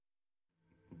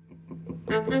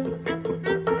Hello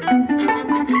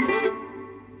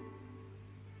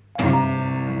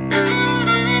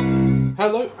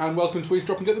and welcome to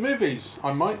Eavesdropping at the Movies.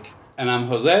 I'm Mike. And I'm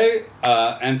Jose,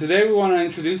 and today we want to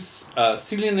introduce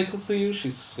Celia Nichols to you.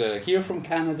 She's here from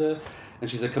Canada,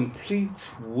 and she's a complete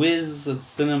whiz at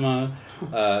cinema.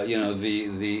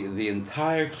 The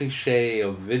entire cliche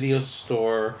of video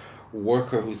store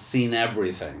worker who's seen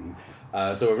everything.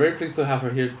 So we're very pleased to have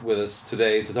her here with us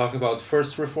today to talk about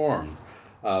First Reformed,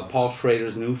 Paul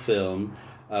Schrader's new film,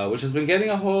 which has been getting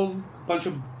a whole bunch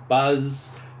of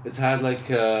buzz. It's had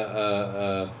like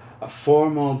a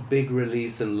formal big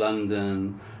release in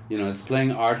London. You know, it's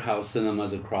playing art house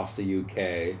cinemas across the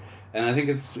UK, and I think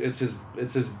it's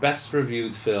his best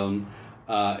reviewed film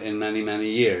in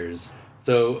many years.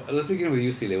 So let's begin with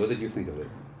you, Celia. What did you think of it?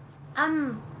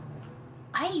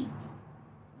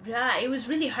 It was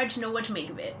really hard to know what to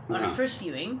make of it on a first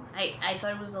viewing. I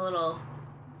thought it was a little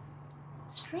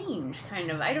strange, kind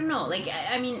of. I don't know. Like,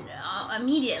 I mean,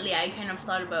 immediately I kind of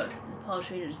thought about Paul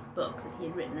Schrader's book that he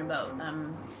had written about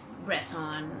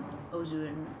Bresson, Ozu,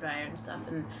 and Dreyer and stuff.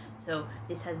 And so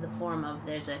this has the form of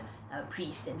there's a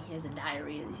priest and he has a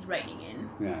diary that he's writing in.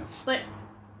 Yes. But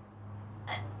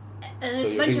so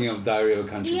you're thinking of Diary of a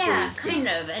Country Priest. Kind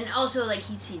of. And also, like,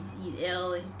 he's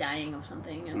ill, he's dying of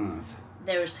something. And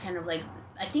there was kind of, like,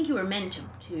 I think you were meant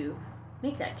to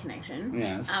make that connection.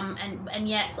 Yes. And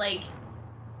yet, like,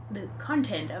 the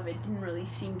content of it didn't really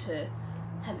seem to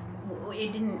have...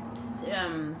 It didn't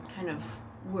kind of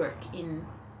work in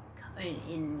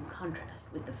contrast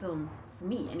with the film for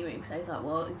me, anyway, because I thought,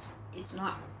 well, it's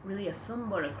not really a film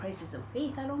about a crisis of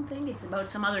faith, I don't think. It's about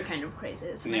some other kind of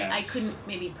crisis. And I couldn't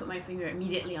maybe put my finger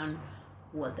immediately on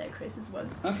what that crisis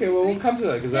was. Okay, well, we'll come to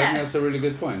that, because I think that's a really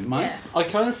good point. Mike? Yeah. I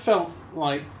kind of felt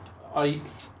like I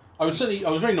was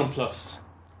very nonplussed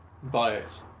by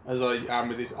it, as I am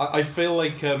with this. I feel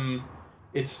like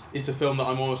it's a film that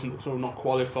I'm almost sort of not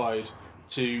qualified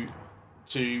to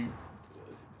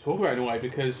talk about in a way,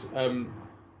 because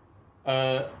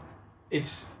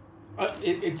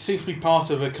it seems to be part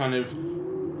of a kind of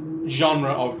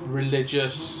genre of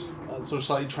religious, sort of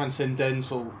slightly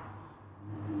transcendental,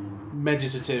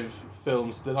 meditative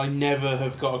films that I never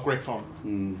have got a grip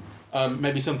on.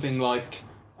 Maybe something like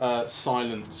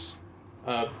Silence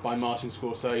by Martin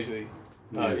Scorsese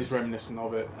is reminiscent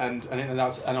of it, and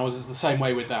I was the same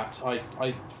way with that.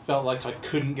 I felt like I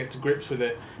couldn't get to grips with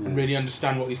it and really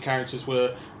understand what these characters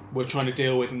were trying to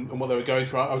deal with and what they were going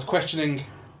through. I was questioning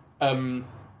Ethan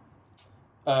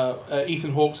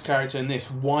Hawke's character in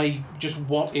this.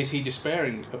 What is he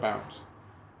despairing about?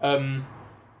 And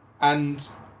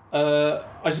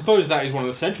I suppose that is one of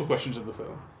the central questions of the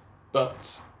film.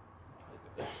 But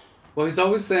well, he's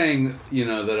always saying,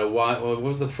 that what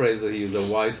was the phrase that he used? A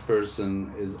wise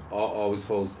person always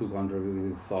holds two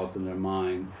contradictory thoughts in their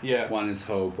mind. Yeah. One is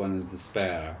hope, one is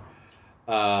despair.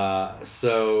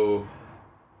 Ethan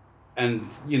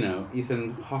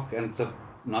Hawke ends up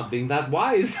not being that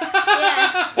wise.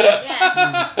 Yeah.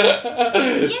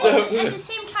 So, at the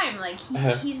same time, like,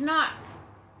 he's not...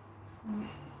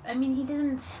 I mean,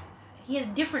 he has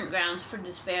different grounds for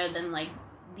despair than, like,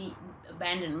 the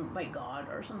abandoned by God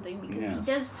or something,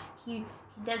 because he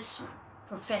does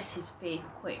profess his faith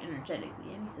quite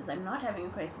energetically, and he says, I'm not having a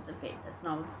crisis of faith. That's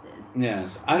not what this is.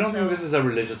 Yes. I don't think this is a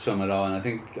religious film at all, and I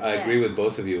think I agree with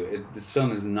both of you. This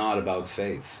film is not about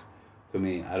faith to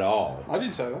me at all. I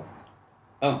didn't say that.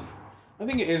 Oh. I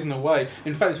think it is in a way.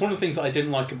 In fact, it's one of the things that I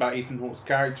didn't like about Ethan Hawke's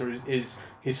character is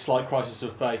his slight crisis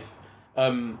of faith.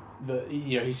 He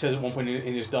says at one point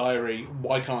in his diary,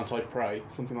 "Why can't I pray?"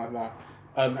 Something like that.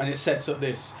 And it sets up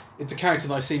it's a character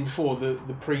that I've seen before,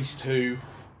 the priest who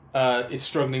is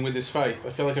struggling with his faith. I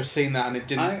feel like I've seen that and it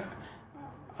didn't...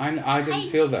 I didn't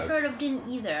feel that. I sort of didn't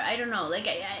either. I don't know. Like,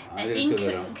 I think,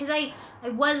 because I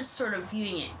was sort of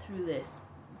viewing it through this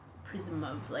prism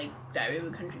of, like, Diary of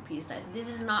a Country Priest. This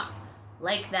is not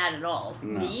like that at all for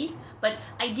me. But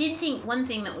I did think one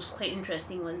thing that was quite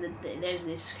interesting was that there's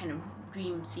this kind of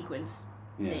dream sequence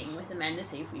thing with Amanda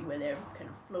Seyfried where they're kind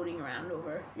of floating around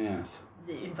over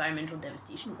the environmental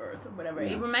devastation of Earth or whatever.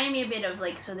 It reminded me a bit of,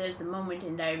 like, so there's the moment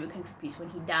in Diary of a Country Priest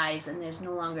when he dies and there's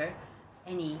no longer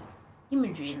any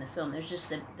imagery in the film. There's just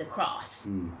the cross,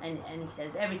 and he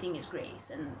says everything is grace,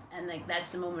 and like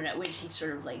that's the moment at which he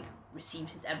sort of like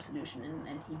received his absolution,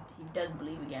 and he does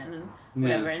believe again and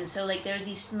whatever. And so like there's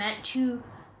these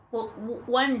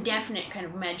one definite kind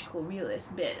of magical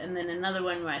realist bit, and then another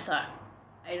one where I thought,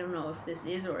 I don't know if this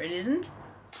is or it isn't,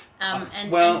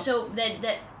 and so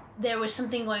that there was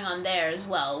something going on there as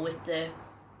well with the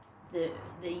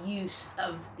use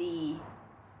of the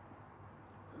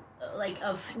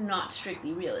of not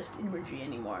strictly realist imagery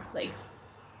anymore. Like,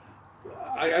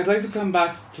 I'd like to come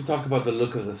back to talk about the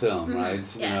look of the film, right?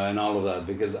 Yeah. You know, and all of that,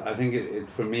 because I think it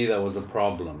for me that was a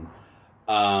problem.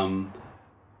 And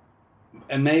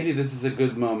maybe this is a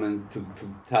good moment to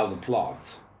tell the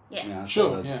plot. Yeah.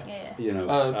 Sure. So that, Yeah. you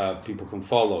know, people can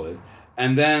follow it,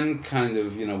 and then kind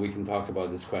of, you know, we can talk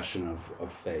about this question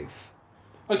of faith.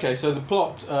 Okay, so the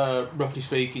plot, roughly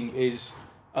speaking, is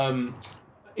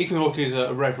Ethan Hawke is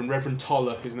a Reverend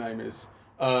Toller, his name is,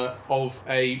 of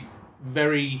a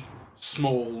very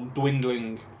small,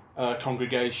 dwindling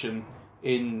congregation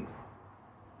in,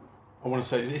 I want to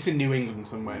say, it's in New England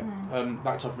somewhere,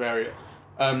 that type of area.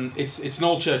 It's an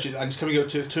old church, and it's coming up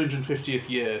to its 250th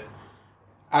year,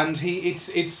 and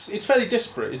it's fairly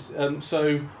disparate.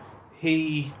 So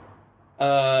he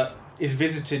is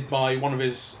visited by one of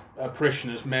his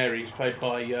parishioners, Mary, who's played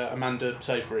by Amanda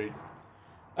Seyfried,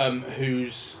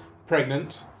 who's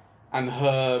pregnant, and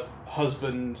her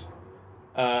husband.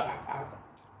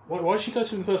 Why did she go to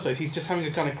him in the first place? He's just having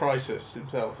a kind of crisis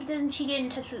himself. But doesn't she get in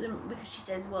touch with him because she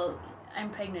says, "Well, I'm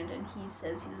pregnant," and he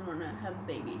says he doesn't want to have a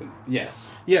baby.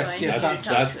 Yes. Yes, So yes,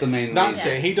 That's the main that's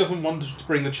reason. it. He doesn't want to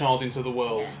bring the child into the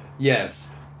world.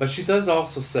 Yes, but she does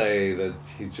also say that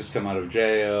he's just come out of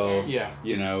jail. Yeah.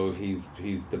 You know, he's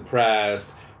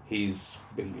depressed. She's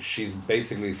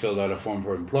basically filled out a form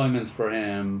for employment for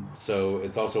him. So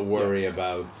it's also worry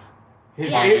about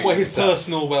His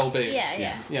personal well-being.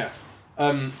 Yeah. Yeah.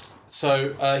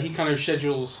 So he kind of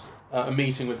schedules a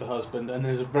meeting with the husband, and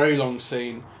there's a very long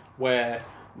scene where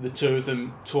the two of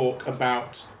them talk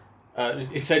about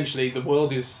essentially the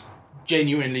world is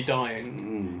genuinely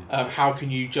dying. How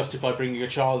can you justify bringing a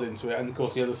child into it? And of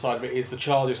course, the other side of it is the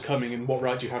child is coming, and what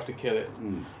right do you have to kill it?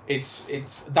 It's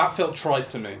that felt trite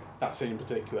to me. That scene in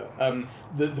particular.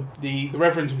 The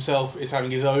Reverend himself is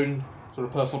having his own sort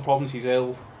of personal problems. He's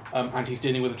ill, and he's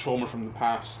dealing with a trauma from the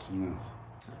past.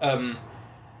 Yes.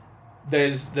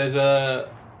 There's a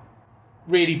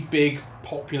really big,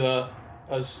 popular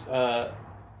as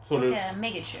sort of a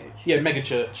mega church. mega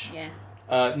church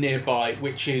nearby,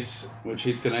 which he's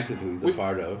connected to. He's a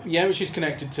part of. Yeah, which he's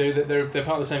connected to. That they're part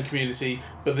of the same community,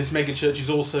 but this mega church is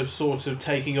also sort of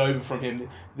taking over from him.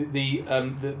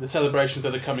 The celebrations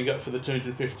that are coming up for the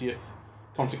 250th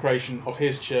consecration of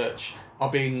his church are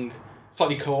being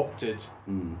slightly co-opted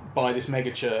by this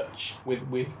mega church with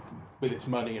its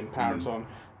money and power and so on.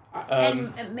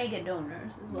 And mega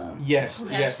donors as well. Yes, Who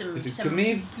have yes. some To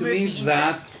me, murky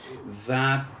interests.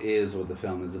 that is what the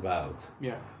film is about.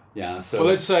 Yeah. Yeah. So Well,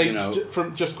 let's say you know,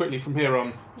 from here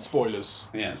on, spoilers.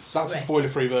 yes. That's a Right.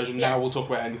 spoiler-free version. Now Yes. we'll talk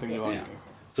about anything you like. Yes.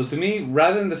 So to me,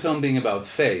 rather than the film being about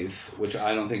faith, which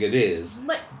I don't think it is,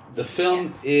 But the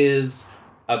film is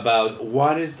about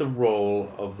what is the role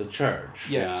of the church.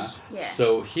 Yes. Yeah.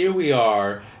 So here we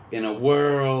are in a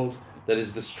world that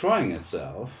is destroying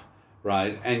itself,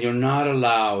 right? And you're not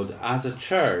allowed as a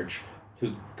church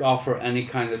to offer any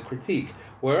kind of critique.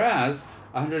 Whereas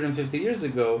 150 years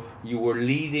ago, you were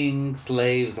leading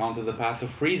slaves onto the path of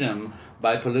freedom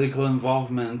by political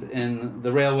involvement in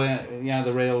the railway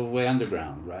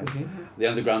underground, right? The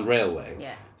Underground Railway.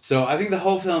 Yeah. So I think the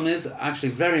whole film is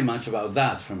actually very much about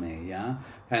that for me, yeah?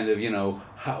 Kind of, you know,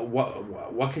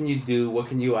 what can you do? What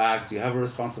can you act? You have a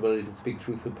responsibility to speak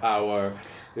truth to power.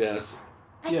 Yes.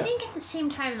 I think at the same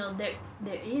time though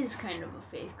there is kind of a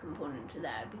faith component to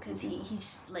that because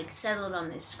he's like settled on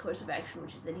this course of action,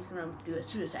 which is that he's going to do a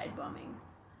suicide bombing.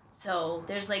 So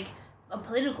there's like a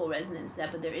political resonance to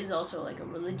that, but there is also like a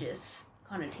religious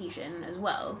connotation as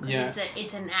well. Because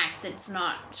it's an act that's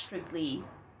not strictly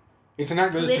It's an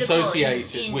act that's political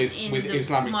associated with the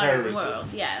Islamic modern terrorism. world.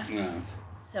 Yeah. Yes.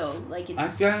 So like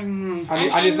it's. And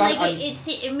is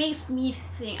that- It makes me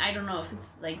think. I don't know if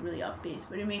it's like really off base,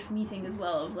 but it makes me think as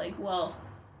well of like, well,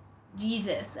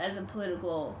 Jesus as a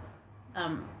political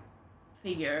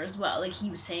figure as well. Like he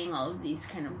was saying all of these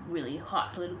kind of really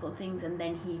hot political things, and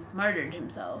then he martyred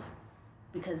himself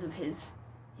because of his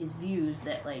views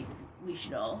that like we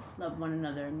should all love one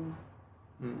another and.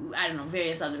 I don't know,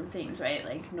 various other things, right?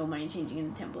 Like no money changing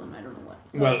in the temple and I don't know what.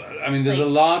 So, Well, I mean, there's a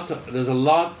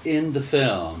lot in the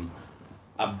film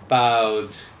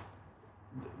about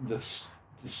this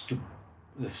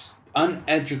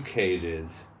uneducated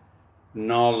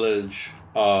knowledge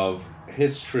of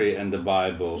history and the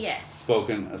Bible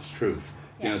spoken as truth.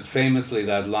 You know, it's famously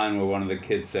that line where one of the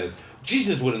kids says,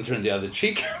 "Jesus wouldn't turn the other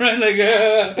cheek," right? Like,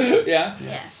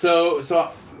 yeah. So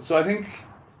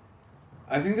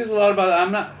I think there's a lot about it.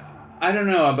 I don't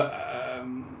know, but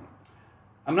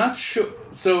I'm not sure.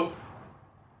 So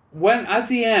when at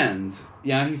the end,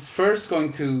 he's first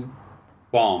going to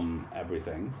bomb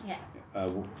everything. Yeah.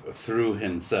 through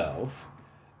himself.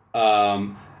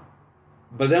 But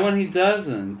then when he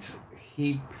doesn't,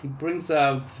 he brings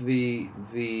out the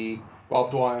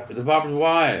barbed wire. The barbed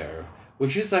wire,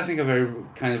 which is, I think, a very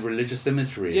kind of religious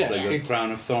imagery. Yeah, it's like a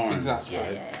crown of thorns, exactly.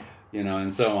 right? Yeah. You know,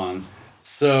 and so on.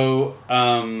 So,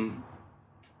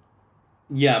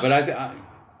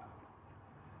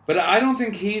 but I don't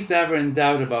think he's ever in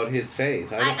doubt about his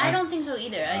faith. I don't think so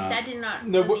either. That did not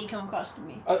really come across to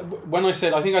me. When I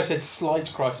think I said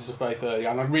slight crisis of faith earlier,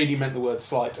 and I really meant the word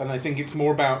slight, and I think it's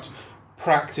more about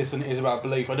practice than it is about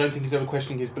belief. I don't think he's ever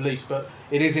questioning his beliefs, but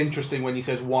it is interesting when he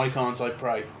says, "Why can't I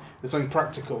pray?" There's something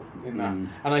practical in that. And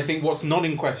I think what's not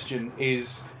in question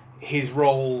is his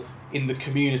role in the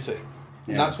community.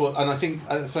 And that's what, and I think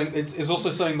it's also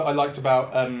something that I liked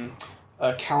about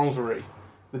Calvary,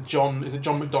 the John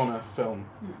McDonough film,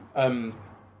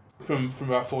 from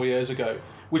about 4 years ago,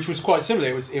 which was quite similar.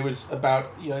 It was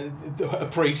about a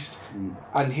priest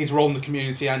and his role in the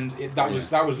community, and that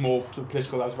was more sort of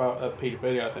political. That was about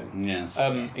paedophilia, I think. Yes.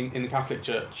 In the Catholic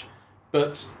Church,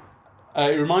 but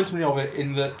it reminds me of it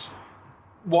in that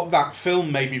what that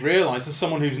film made me realise, as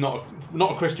someone who's not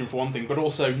a Christian for one thing, but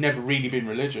also never really been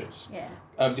religious. Yeah.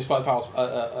 Despite the fact I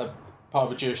was part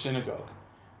of a Jewish synagogue,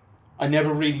 I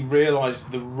never really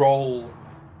realised the role,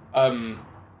 the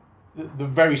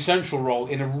very central role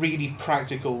in a really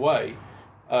practical way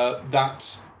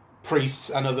that priests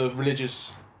and other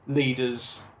religious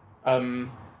leaders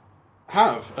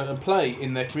have and play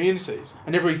in their communities. I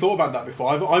never really thought about that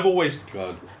before. I've always,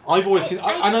 and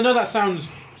I know that sounds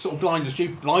sort of blind and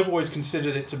stupid, but I've always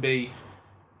considered it to be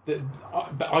that.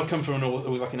 But I come from it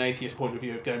was like an atheist point of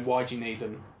view of going, why do you need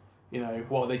them?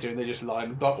 What are they doing? They just lie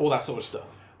and all that sort of stuff.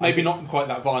 Maybe not quite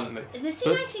that violently. The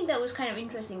thing I think that was kind of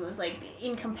interesting was, like,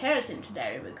 in comparison to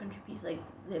Diary of a Country Piece, like,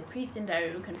 the priest in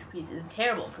Diary of a Country Piece is a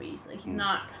terrible priest. Like,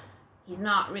 he's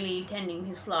not really tending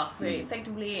his flock very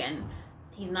effectively, and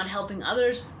he's not helping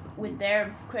others with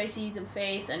their crises of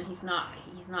faith, and he's not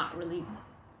really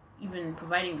even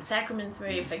providing the sacraments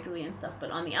very effectively and stuff.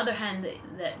 But on the other hand,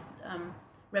 that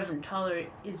Reverend Toller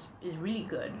is really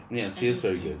good. Yes, he is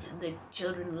very good. The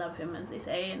children love him, as they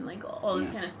say, and like all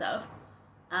this kind of stuff.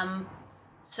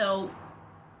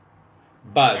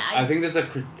 But I think there's a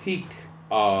critique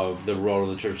of the role of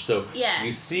the church. So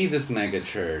you see this mega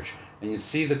church, and you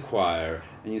see the choir,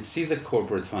 and you see the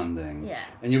corporate funding,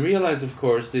 and you realize, of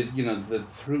course, that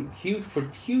for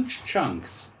huge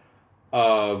chunks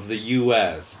of the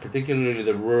U.S., particularly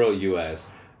the rural U.S.,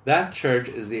 that church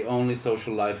is the only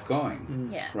social life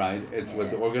going, right? It's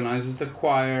what organizes the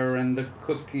choir and the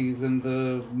cookies and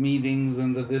the meetings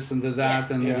and the this and the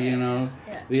that and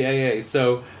the AA.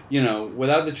 So,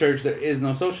 without the church, there is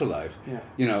no social life.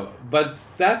 But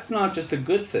that's not just a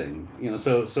good thing.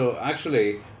 So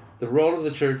actually, the role of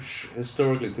the church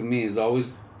historically, to me, is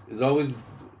always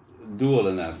dual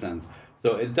in that sense.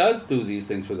 So it does do these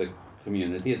things for the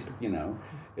community.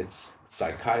 It's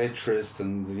psychiatrists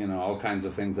and all kinds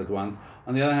of things at once.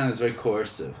 On the other hand, it's very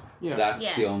coercive. That's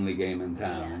the only game in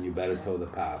town, and you better toe the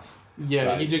path.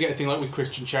 You do get a thing like with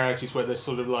Christian charities where there's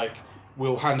sort of like,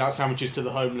 we'll hand out sandwiches to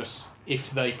the homeless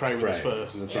if they pray with us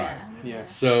first. That's right. Yeah.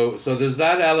 So there's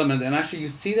that element, and actually you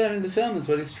see that in the film. It's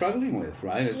what he's struggling with,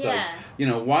 right? It's like,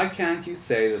 why can't you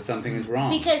say that something is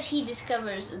wrong? Because he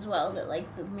discovers as well that,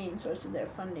 like, the main source of their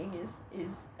funding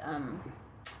is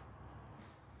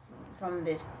from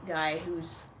this guy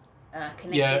who's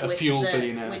connected with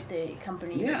the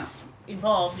company that's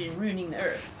involved in ruining the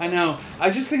earth. I know. I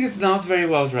just think it's not very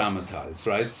well dramatized,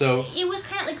 right? So it was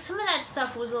kind of like some of that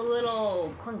stuff was a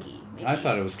little clunky. Maybe. I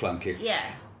thought it was clunky. Yeah.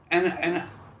 And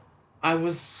I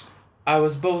was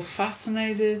both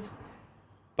fascinated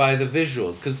by the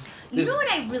visuals, because you know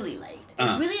what I really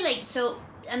liked. So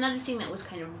another thing that was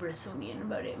kind of Bressonian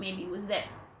about it maybe was that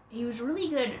he was really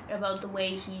good about the way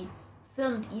he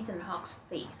filmed Ethan Hawke's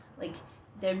face. Like,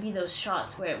 there'd be those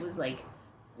shots where it was like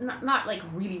not like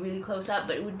really, really close up,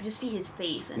 but it would just be his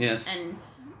face, and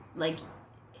like,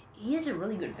 he has a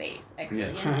really good face actually,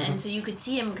 and so you could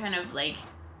see him kind of like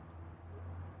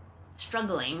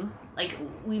struggling. Like,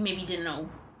 we maybe didn't know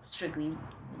strictly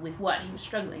with what he was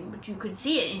struggling, but you could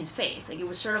see it in his face. Like, it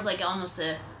was sort of like almost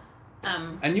a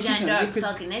Jeanne d'Arc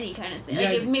Falconetti kind of thing. Like,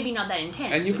 it, maybe not that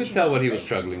intense. And you could tell what he was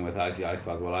struggling with. I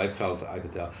thought. Well, I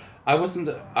could tell. I wasn't.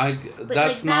 But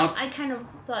that's like not. I kind of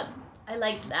thought I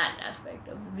liked that aspect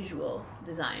of the visual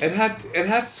design. It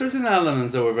had certain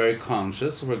elements that were very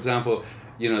conscious. For example,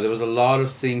 there was a lot of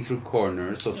seeing through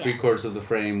corners. So 3/4 of the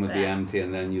frame would be empty,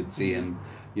 and then you'd see him,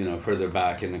 further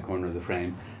back in the corner of the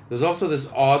frame. There's also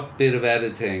this odd bit of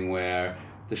editing where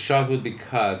the shot would be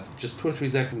cut just 2 or 3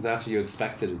 seconds after you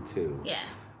expected it to. Yeah.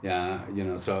 Yeah, you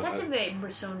know, so that's a very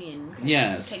Bressonian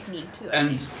technique too.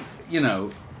 And you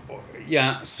know,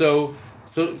 yeah. So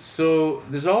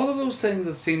there's all of those things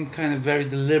that seem kind of very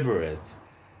deliberate,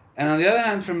 and on the other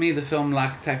hand, for me, the film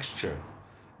lacked texture.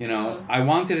 You know, I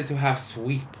wanted it to have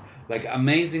sweep, like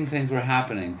amazing things were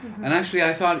happening, and actually,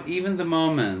 I thought even the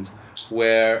moment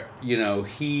where you know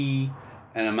he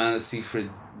and Amanda Seyfried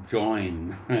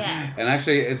join, and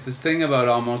actually, it's this thing about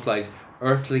almost like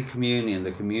earthly communion,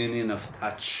 the communion of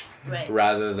touch,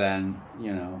 rather than,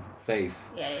 you know, faith.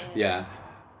 Yeah.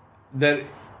 That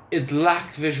it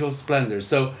lacked visual splendor.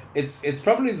 So it's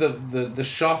probably the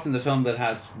shot in the film that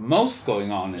has most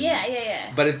going on in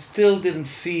it. But it still didn't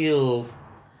feel...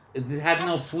 It had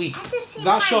no sweep.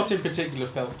 That shot in particular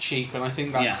felt cheap, and I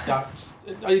think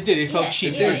it felt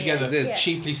cheap put together,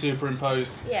 cheaply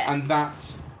superimposed. And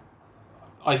that,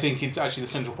 I think, is actually the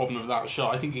central problem of that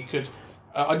shot. I think it could...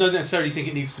 I don't necessarily think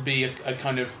it needs to be a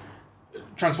kind of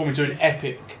transform into an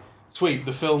epic sweep.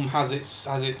 The film has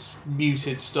its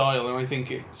muted style, and I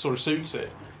think it sort of suits it.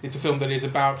 It's a film that is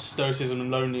about stoicism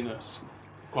and loneliness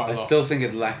quite a lot. I still think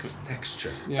it lacks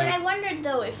texture. Yeah. But I wondered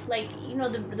though if, like, you know,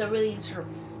 the really sort of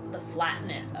the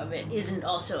flatness of it isn't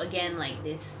also again like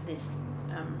this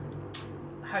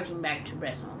harking back to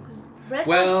Bresson, because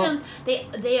Bresson's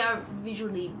films they are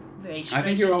visually very striking. I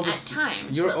think you're at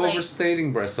times. You're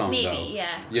overstating Bresson, maybe, though.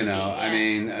 Yeah. You know, yeah. I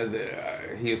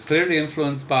mean, he is clearly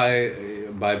influenced by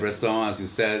Bresson, as you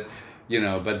said. You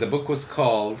know, but the book was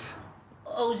called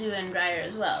Ozu and Dreyer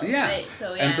as well. Yeah. Right?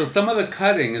 So, and so some of the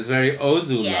cutting is very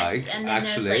Ozu-like, yes, and then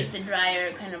actually. there's like the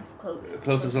Dreyer kind of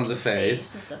close-ups on the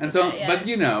face. And, stuff and like so, that, yeah. but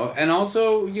you know, and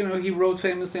also, you know, he wrote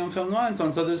famously on film noir and so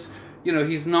on. So there's, you know,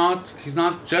 he's not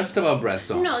just about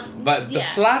Bresson. No, but the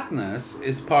flatness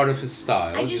is part of his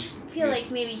style. I just feel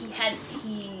like maybe he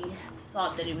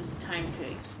thought that it was time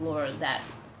to explore that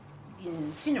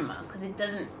in cinema, because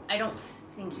I don't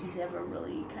think he's ever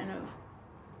really kind of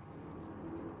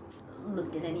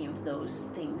looked at any of those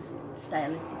things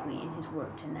stylistically in his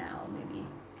work to now. Maybe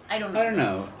I don't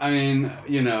know. I mean,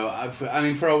 you know,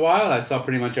 for a while I saw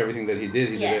pretty much everything that he did.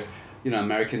 He did, you know,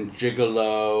 American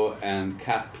Gigolo and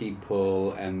Cat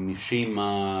People and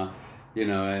Mishima, you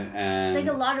know, and it's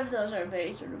like a lot of those are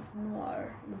very sort of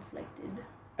noir reflected.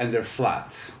 And they're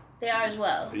flat. They are as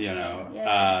well. You know.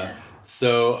 Yeah.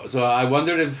 So I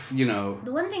wondered if, you know...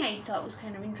 The one thing I thought was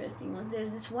kind of interesting was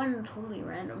there's this one totally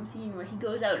random scene where he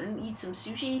goes out and eats some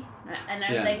sushi, and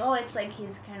I was like, oh, it's like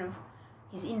his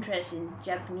interest in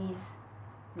Japanese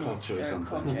culture or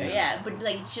something. Yeah, but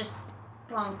like it's just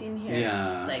plonked in here. Yeah.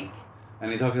 Just like...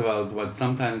 And he talked about what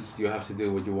sometimes you have to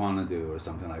do what you want to do or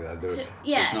something like that. There's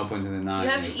no point in denying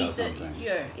yourself something.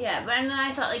 But then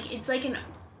I thought like it's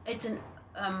an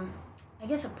I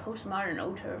guess a postmodern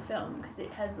auteur film, because it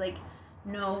has like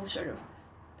no sort of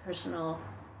personal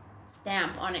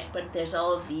stamp on it, but there's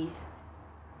all of these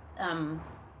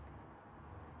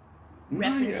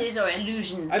references or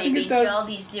allusions maybe to all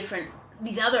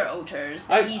these other auteurs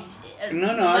that he's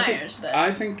admires.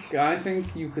 I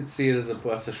think you could see it as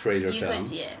a Schrader film. You could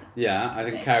see it. Yeah, I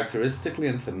think characteristically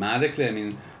and thematically. I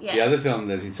mean, the other film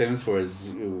that he's famous for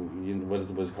is what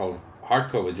was called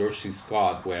Hardcore with George C.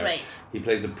 Scott, where he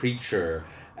plays a preacher,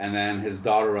 and then his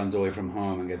daughter runs away from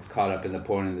home and gets caught up in the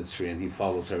porn industry, and he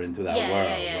follows her into that world,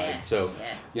 right? So,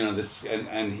 you know, this,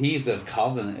 and he's a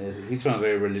Calvinist. He's from a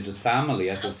very religious family.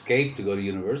 Had to escape to go to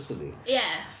university. Yeah.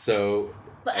 So,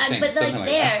 but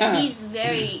he's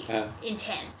very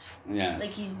intense. Yes. Like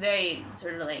he's very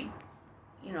sort of like,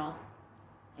 you know,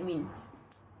 I mean,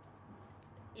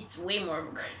 it's way more of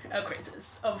a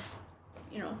crisis of,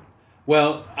 you know.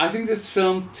 Well, I think this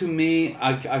film, to me,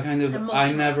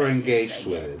 I never engaged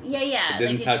with it. Yeah. It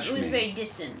didn't touch me. It was very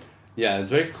distant. Yeah, it's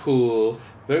very cool,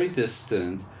 very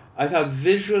distant. I thought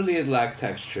visually it lacked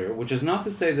texture, which is not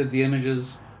to say that the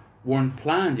images weren't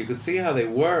planned. You could see how they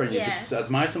were, and you could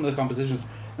admire some of the compositions.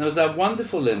 And there was that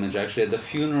wonderful image, actually, at the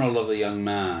funeral of the young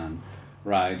man,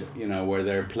 right? You know, where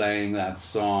they're playing that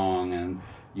song, and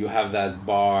you have that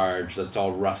barge that's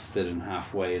all rusted and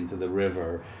halfway into the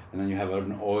river, and then you have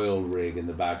an oil rig in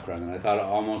the background. And I thought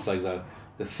almost like the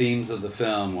themes of the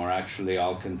film were actually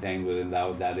all contained within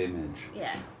that image.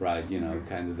 Yeah. Right, you know,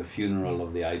 kind of the funeral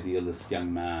of the idealist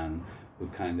young man who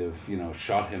kind of, you know,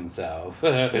 shot himself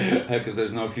because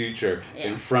there's no future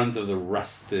in front of the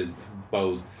rusted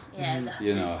boat,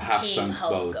 you know, half-sunk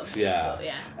boat,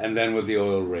 and then with the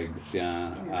oil rigs,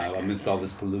 amidst all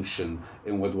this pollution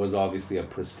in what was obviously a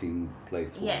pristine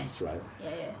place once, right?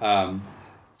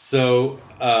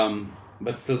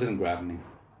 But still didn't grab me.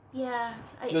 Yeah,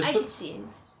 I could see it.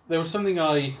 There was something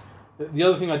the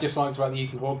other thing I disliked about the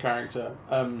Ethan Hawke character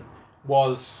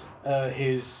was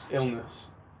his illness.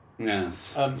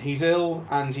 Yes. He's ill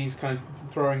and he's kind of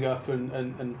throwing up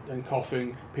and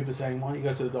coughing. People are saying, why don't you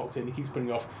go to the doctor? And he keeps putting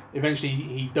it off. Eventually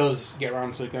he does get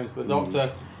around to going to the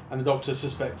doctor, and the doctor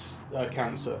suspects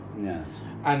cancer. Yes.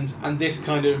 And this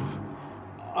kind of...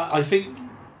 I think...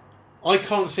 I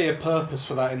can't see a purpose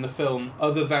for that in the film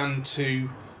other than to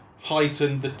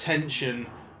heighten the tension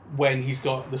when he's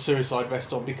got the suicide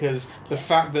vest on, because the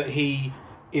fact that he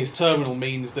is terminal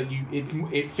means that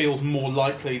it feels more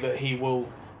likely that he will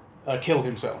kill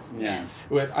himself. Yes.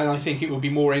 And I think it would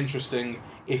be more interesting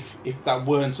if that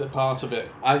weren't a part of it.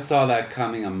 I saw that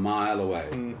coming a mile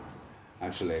away.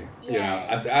 Actually,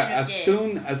 as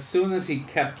soon as he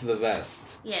kept the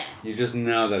vest, you just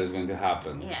know that it's going to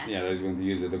happen. Yeah, that he's going to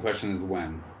use it. The question is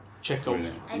when. Chekhov,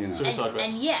 suicide vest.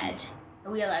 And yet,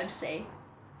 are we allowed to say?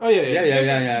 Oh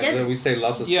yeah. We say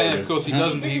lots of spoilers. Yeah, of course he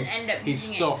doesn't. End up he's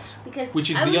stopped, because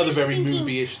which is the other very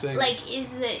movie-ish thing. Like,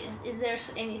 is there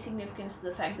any significance to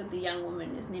the fact that the young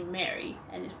woman is named Mary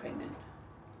and is pregnant?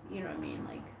 You know what I mean,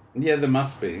 like. Yeah, there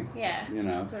must be. Yeah. You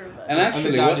know. Sort of and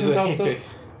actually, wasn't also.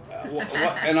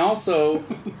 And also,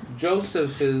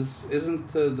 Joseph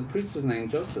isn't the priest's name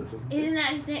Joseph? Isn't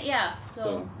that his name? Yeah.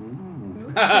 So.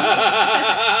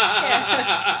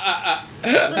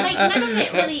 But like none of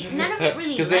it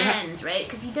really lands, right?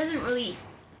 Because he doesn't really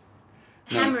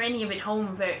hammer any of it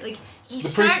home very like he. The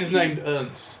priest is named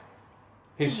Ernst.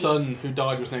 His son, who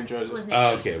died, was named Joseph.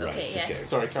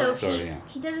 Sorry.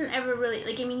 He doesn't ever really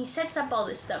like. I mean, he sets up all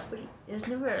this stuff, but there's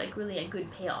never like really a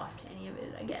good payoff to any of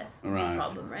it. I guess that's the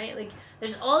problem, right? Like,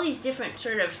 there's all these different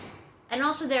sort of, and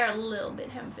also they're a little bit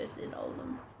ham-fisted, all of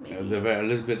them. Maybe. They're a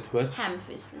little bit what?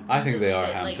 Ham-fisted. I think they are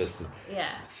ham-fisted. Like,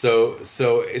 yeah. So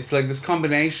it's like this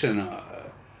combination.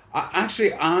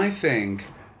 I think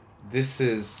this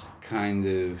is kind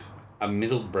of a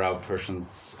middle-brow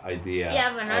person's idea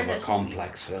of a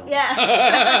complex film.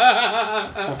 Yeah.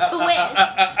 But wait,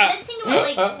 let's think about,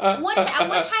 like, at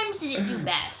what times did it do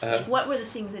best? Like, what were the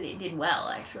things that it did well,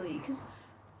 actually? Because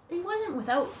it wasn't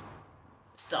without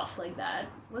stuff like that,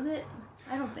 was it?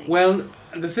 I don't think. Well,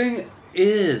 the thing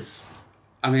is,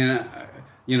 I mean,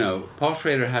 Paul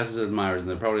Schrader has his admirers,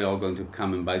 and they're probably all going to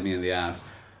come and bite me in the ass.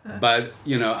 But,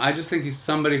 I just think he's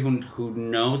somebody who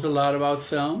knows a lot about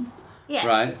film. Yes,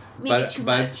 right, maybe too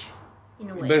much, in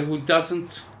a way. But who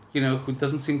doesn't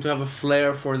seem to have a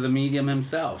flair for the medium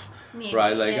himself, maybe,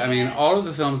 right? Like, I mean, all of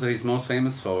the films that he's most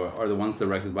famous for are the ones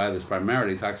directed by this,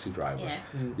 primarily Taxi Driver,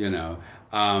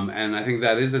 and I think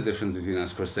that is the difference between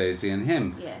Scorsese and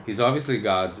him. Yeah. He's obviously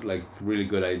got, like, really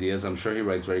good ideas. I'm sure he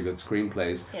writes very good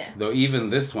screenplays. Yeah. Though even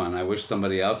this one, I wish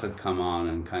somebody else had come on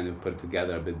and kind of put it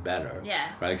together a bit better. Yeah.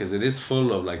 Right? Because it is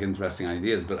full of, like, interesting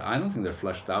ideas, but I don't think they're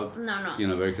fleshed out,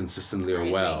 very consistently or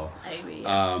well. I agree.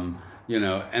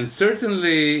 Yeah. And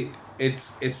certainly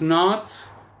it's not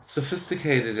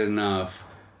sophisticated enough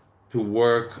to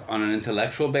work on an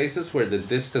intellectual basis where the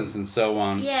distance and so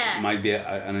on might be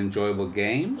an enjoyable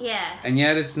game. Yeah. And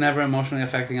yet it's never emotionally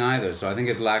affecting either. So I think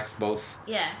it lacks both.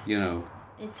 Yeah.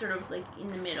 It's sort of like in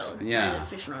the middle. It's neither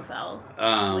fish nor fowl.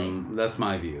 That's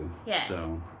my view. Yeah.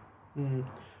 So.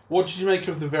 What did you make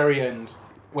of the very end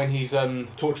when he's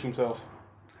torturing himself?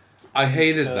 I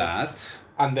hated that.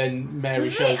 And then Mary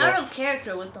shows up. It's really out of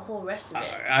character with the whole rest of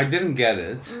it. I didn't get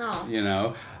it.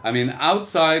 No. I mean,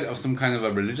 outside of some kind of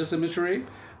a religious imagery,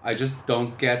 I just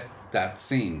don't get that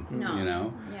scene.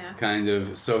 No. Yeah. Kind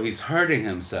of. So he's hurting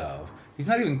himself. He's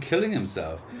not even killing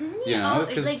himself. Doesn't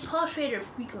he? Like Paul Schrader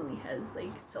frequently has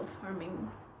like self-harming.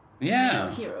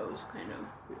 Heroes, kind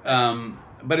of.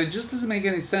 But it just doesn't make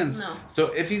any sense. No.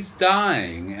 So if he's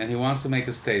dying and he wants to make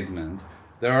a statement,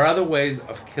 there are other ways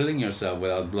of killing yourself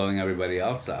without blowing everybody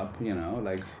else up,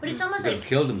 like... But it's almost like...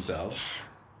 killed himself.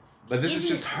 But this is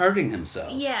just hurting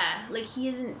himself. Yeah, like he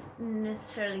isn't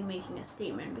necessarily making a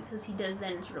statement because he does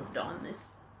then sort of don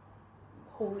this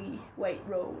holy white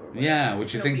robe. Or yeah,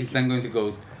 which you think he's then going to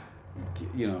go,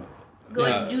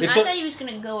 I thought he was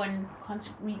going to go and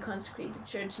reconsecrate the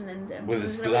church and then... with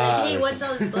his blood. Hey, what's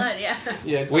all this blood?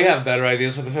 Yeah. We have better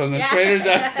ideas for the film than Schrader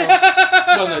does.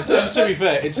 To be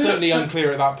fair, it's certainly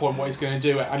unclear at that point what he's going to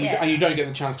do, and you don't get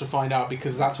the chance to find out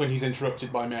because that's when he's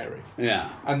interrupted by Mary. Yeah.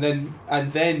 And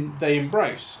then they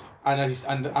embrace, and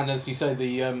as you say,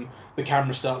 the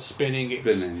camera starts spinning. It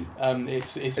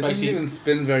It's doesn't even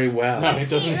spin very well. No, it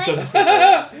doesn't. It doesn't spin very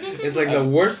well. It's like the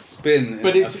worst spin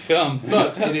in a film.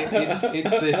 But it's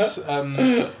this...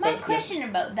 My question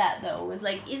about that, though, was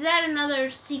like, is that another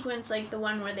sequence like the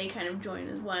one where they kind of join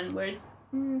as one, where it's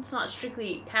not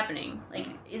strictly happening? Like,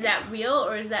 is that real,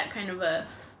 or is that kind of a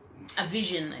a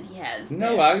vision that he has.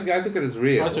 No, there. I took it as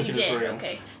real. I took You it as did, real.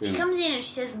 okay. She comes in and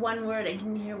she says one word. I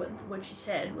didn't hear what she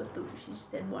said. She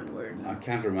said one word. I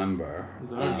can't remember.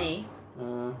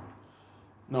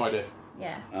 No idea.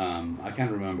 Yeah. I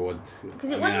can't remember what.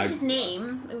 Because it wasn't his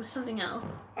name. It was something else.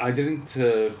 I didn't.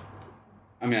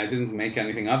 I didn't make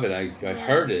anything of it. I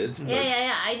heard it.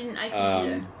 Yeah. I couldn't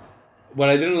either. What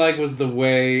I didn't like was the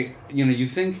way, you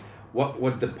think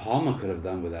what De Palma could have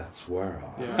done with that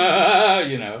swirl. Yeah.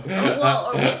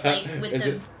 Or with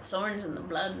the thorns and the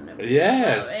blood and everything.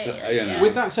 Yes. Right?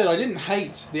 With that said, I didn't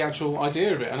hate the actual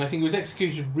idea of it, and I think it was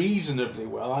executed reasonably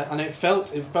well. And it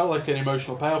felt like an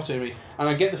emotional payoff to me. And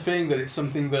I get the feeling that it's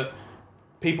something that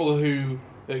people who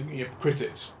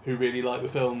critics who really like the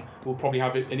film will probably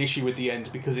have an issue with the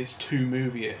end because it's too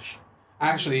movie-ish.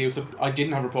 Actually, I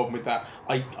didn't have a problem with that.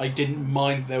 I didn't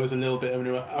mind that there was a little bit of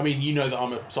that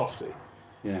I'm a softie.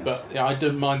 Yes. But I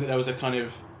didn't mind that there was a kind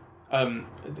of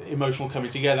emotional coming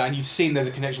together, and you've seen there's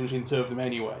a connection between the two of them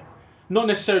anyway. Not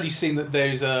necessarily seen that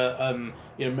there's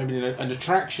maybe an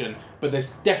attraction, but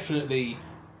there's definitely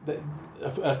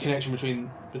a connection between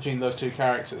those two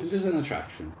characters. There's an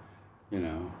attraction,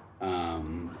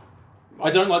 I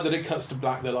don't like that it cuts to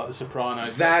black. They're like The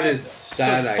Sopranos. I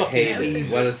hate it.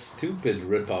 easy. What a stupid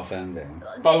rip-off ending.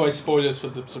 By the way, spoilers for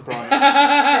The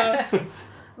Sopranos.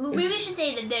 Maybe we should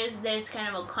say that there's kind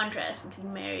of a contrast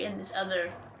between Mary and this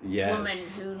other woman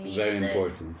who leads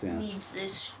leads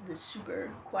this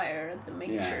super choir at the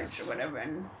main church or whatever,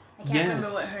 and I can't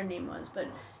remember what her name was, but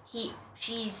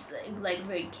she's like a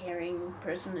very caring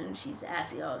person, and she's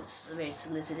asking, very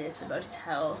solicitous about his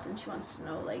health, and she wants to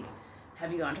know like,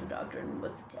 have you gone to the doctor, and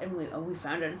we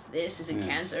found out it's this, is it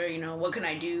cancer, what can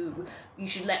I do, you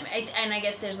should let me, and I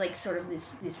guess there's like sort of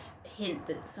this hint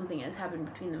that something has happened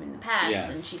between them in the past,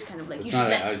 and she's kind of like,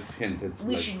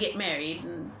 we should get married,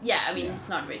 and it's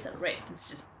not very subtle, right, it's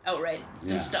just outright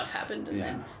some stuff happened, and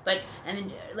then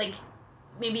like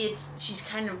maybe she's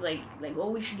kind of like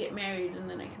we should get married, and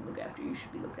then I can look after you,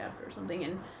 should be looked after or something,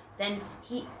 and then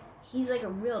he's like a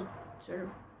real sort of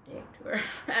dick to her.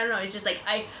 I don't know, it's just like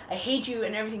I hate you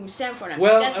and everything you stand for, and I'm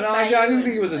disgusted by you. I didn't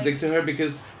think he was a dick to her,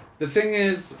 because the thing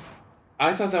is,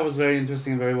 I thought that was very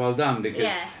interesting and very well done,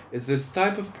 because it's this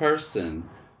type of person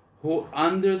who,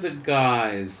 under the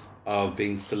guise of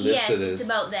being solicitous, it's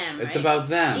about them. It's about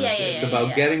them. It's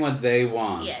about getting what they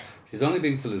want. Yes. She's only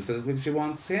being solicitous because she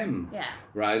wants him. Yeah.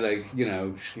 Right? Like,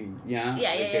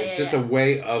 it's just a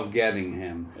way of getting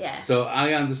him. Yeah. So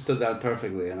I understood that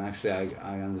perfectly, and actually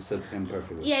I understood him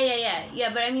perfectly.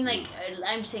 Yeah, but I mean, like,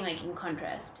 I'm just saying, like, in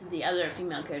contrast to the other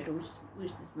female character, which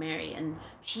is this Mary, and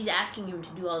she's asking him to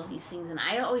do all of these things, and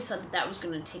I always thought that was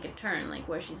going to take a turn, like,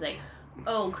 where she's like,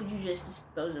 oh, could you just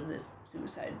dispose of this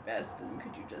suicide vest, and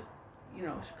could you just,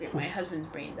 scrape my husband's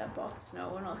brains up off the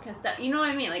snow and all this kind of stuff. You know what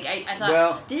I mean? Like, I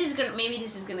thought this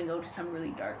is gonna go to some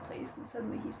really dark place, and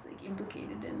suddenly he's like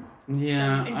implicated in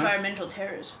some environmental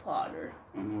terrorist plot or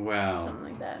something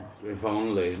like that. If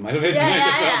only, it might have been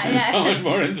so much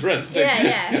more interesting.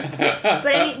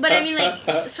 But I mean,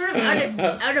 like, sort of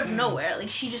out of nowhere, like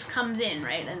she just comes in,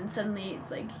 right, and suddenly it's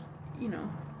like,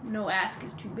 no ask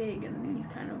is too big, and he's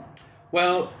kind of.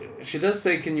 Well, she does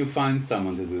say, can you find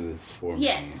someone to do this for me?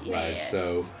 Yes, right?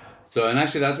 Yeah. So, and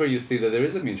actually that's where you see that there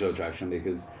is a mutual attraction,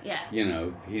 because,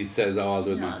 he says, I'll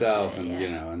do it myself, and,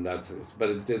 and that's, but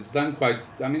it's done quite,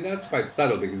 that's quite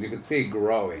subtle, because you could see it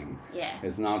growing. Yeah.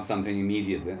 It's not something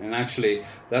immediate. And actually,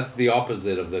 that's the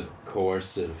opposite of the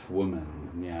coercive woman,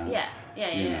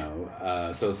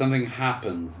 so something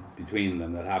happens between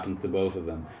them that happens to both of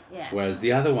them. Yeah. Whereas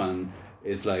the other one,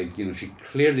 it's like, she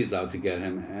clearly is out to get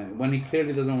him when he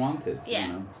clearly doesn't want it.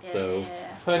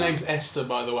 Her name's Esther,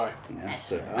 by the way.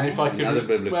 Esther. And if I could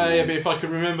if I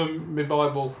could remember my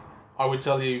Bible, I would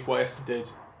tell you what Esther did.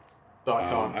 But I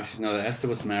can't. I should know that Esther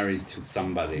was married to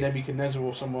somebody. Nebuchadnezzar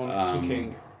or someone, some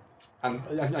king. And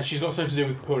she's got something to do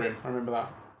with Purim, I remember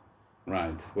that.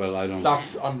 Right. Well, I don't...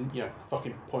 That's,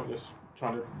 fucking pointless.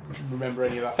 Trying to remember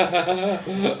any of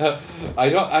that. I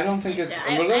don't think it.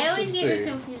 I always get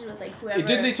confused with like whoever. It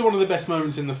did lead to one of the best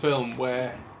moments in the film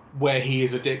where he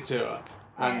is a dick to her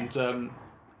and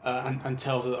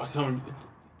tells her. I can't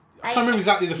remember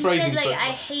exactly the phrasing. He said, like,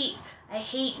 I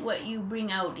hate what you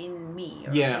bring out in me.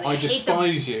 Or I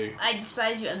despise you. I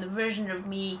despise you, and the version of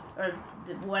me or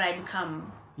what I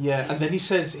become. Yeah, and then he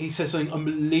says something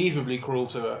unbelievably cruel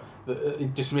to her,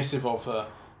 dismissive of her.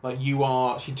 Like, you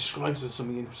are, she describes it as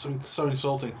something so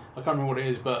insulting. I can't remember what it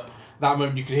is, but that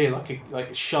moment you could hear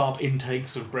like sharp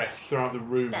intakes of breath throughout the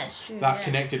room. That's true. That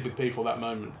connected with people that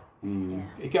moment. Mm.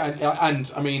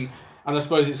 And I mean, And I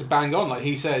suppose it's a bang on. Like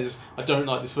he says, I don't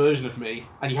like this version of me,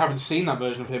 and you haven't seen that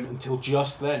version of him until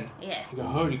just then. Yeah. You go,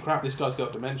 holy crap, this guy's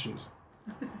got dimensions.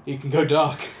 He can go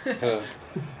dark.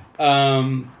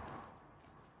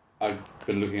 I've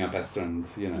been looking at Esther and,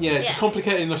 Yeah, it's a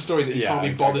complicated enough story that you can't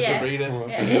be bothered to read it.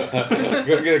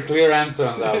 Gotta get a clear answer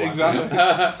on that one.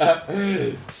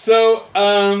 Exactly. So,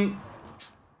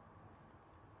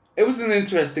 it was an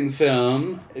interesting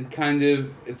film. It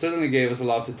certainly gave us a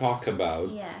lot to talk about.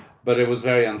 Yeah. But it was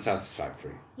very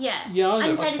unsatisfactory. Yeah.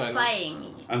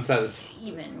 Unsatisfying.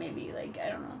 Even, maybe, like, I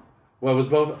don't know. Well, it was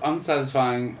both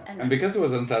unsatisfying, and because it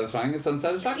was unsatisfying, it's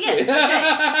unsatisfactory. Yes,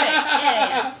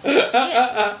 that's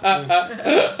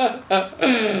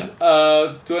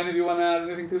right. Do any of you want to add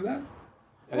anything to that?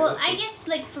 Well, I guess,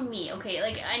 like, for me, okay,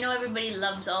 like, I know everybody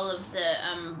loves all of the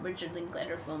Richard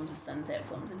Linklater films, the Sunset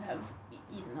films, that have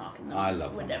Ethan Hawke in them. I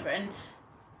love whatever, and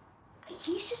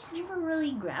he's just never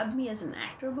really grabbed me as an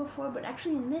actor before, but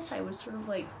actually in this, I was sort of,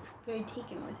 like, very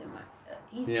taken with him.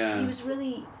 He was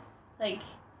really, like...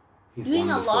 He's doing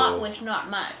wonderful. a lot with not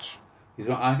much.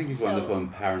 I think he's wonderful in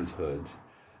Parenthood.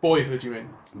 Boyhood, you mean?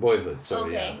 Boyhood,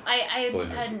 sorry. Okay, yeah. I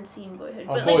hadn't seen Boyhood.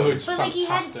 Oh, but Boyhood's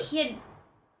fantastic.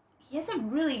 He has a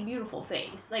really beautiful face.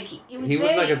 Like he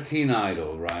was like a teen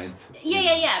idol, right?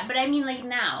 Yeah. But I mean, like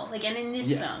now, like and in this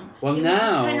film, well, it was now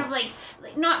just kind of like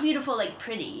not beautiful, like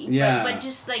pretty. Yeah. But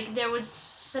just like there was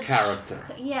such character.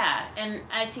 Yeah, and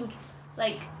I think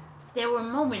like there were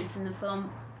moments in the film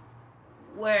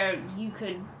where you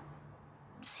could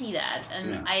see that,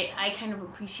 and I kind of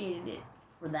appreciated it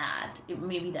for that.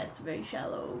 Maybe that's very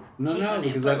shallow. No,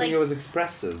 because I think it was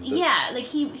expressive. Yeah, like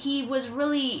he was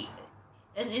really,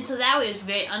 and so that way it was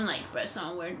very unlike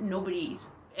Bresson, where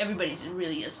everybody's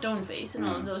really a stone face in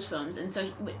all of those films, and so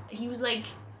he was like,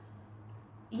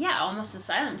 almost a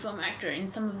silent film actor in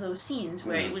some of those scenes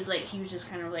where it was like he was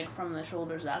just kind of like from the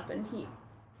shoulders up, and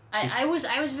I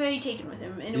was very taken with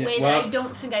him in a way that I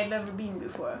don't think I've ever been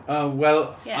before.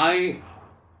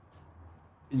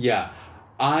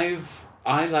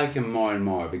 I like him more and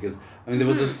more because there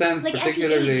was a sense, like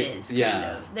particularly, as he ages, kind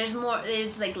of. There's more.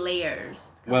 It's like layers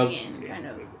coming in, kind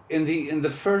of. In the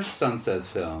first Sunset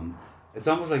film, it's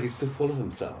almost like he's too full of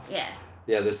himself. Yeah.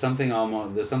 Yeah, there's something. I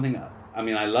love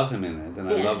him in it, and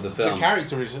I love the film. The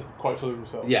character is quite full of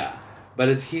himself. Yeah, but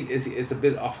it's a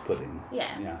bit off-putting.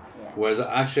 Yeah. Whereas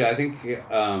actually, I think.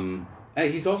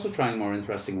 He's also trying more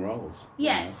interesting roles.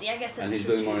 Yes, I guess that's true. And he's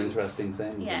doing more interesting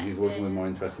things. Yeah, and he's working with more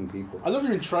interesting people. I love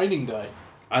him in Training Day.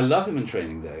 I love him in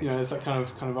Training Day. It's that kind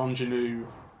of ingenue,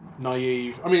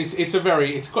 naive. I mean,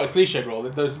 it's quite a cliche role.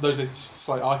 Those are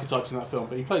slight archetypes in that film,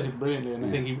 but he plays it brilliantly, and I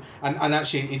think and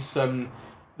actually it's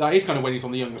that is kind of when he's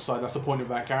on the younger side. That's the point of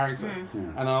that character,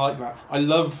 and I like that. I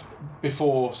love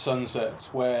Before Sunset,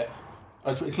 where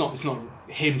it's not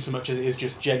him so much as it is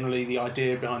just generally the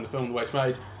idea behind the film, the way it's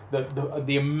made.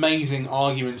 The amazing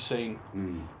argument scene.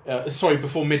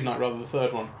 Before Midnight, rather, the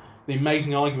third one. The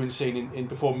amazing argument scene in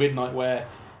Before Midnight where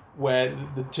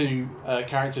the two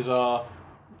characters are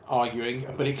arguing,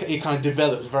 but it kind of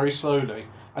develops very slowly,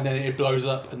 and then it blows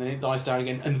up, and then it dies down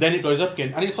again, and then it blows up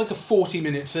again, and it's like a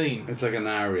 40-minute scene. It's like an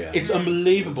aria. It's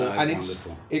unbelievable, and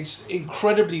wonderful. It's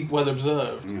incredibly well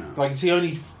observed. Yeah. Like, it's the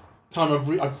only time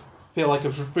I feel like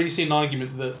I've really seen an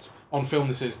argument that on film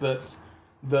this is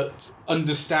that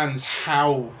understands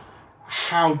how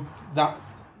the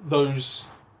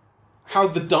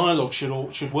dialogue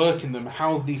should work in them,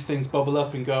 how these things bubble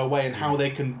up and go away, and how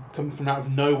they can come from out of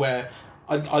nowhere.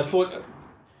 I thought,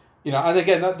 and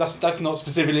again that's not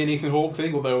specifically an Ethan Hawke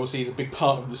thing, although obviously he's a big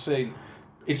part of the scene.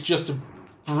 It's just a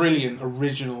brilliant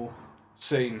original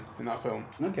scene in that film.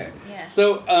 Okay,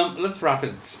 so let's wrap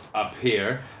it up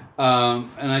here.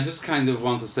 And I just kind of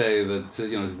want to say that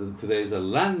today is a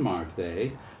landmark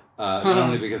day, not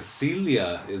only because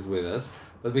Celia is with us,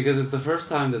 but because it's the first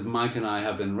time that Mike and I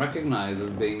have been recognized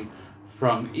as being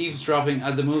from eavesdropping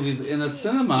at the movies in a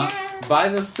cinema by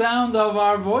the sound of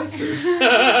our voices.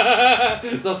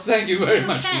 So thank you very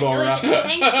much, Laura.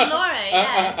 Thank you to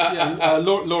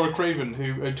Laura. Laura Craven,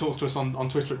 who talks to us on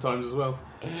Twitter at times as well,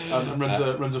 and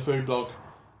runs a food blog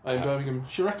in Birmingham.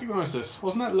 She recognised us.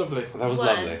 Wasn't that lovely? That was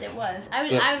lovely. It was.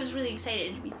 I was really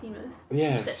excited to be seen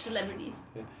with such celebrities.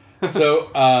 Yeah. So,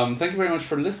 thank you very much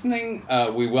for listening.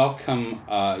 We welcome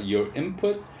your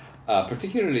input,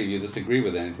 particularly if you disagree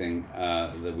with anything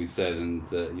that we said and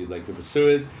you'd like to pursue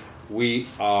it. We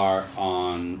are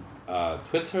on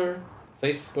Twitter,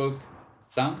 Facebook,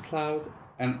 SoundCloud,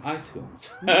 and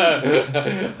iTunes.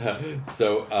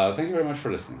 So, thank you very much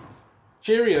for listening.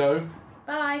 Cheerio.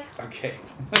 Bye. Okay.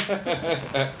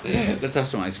 Let's have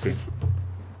some ice cream.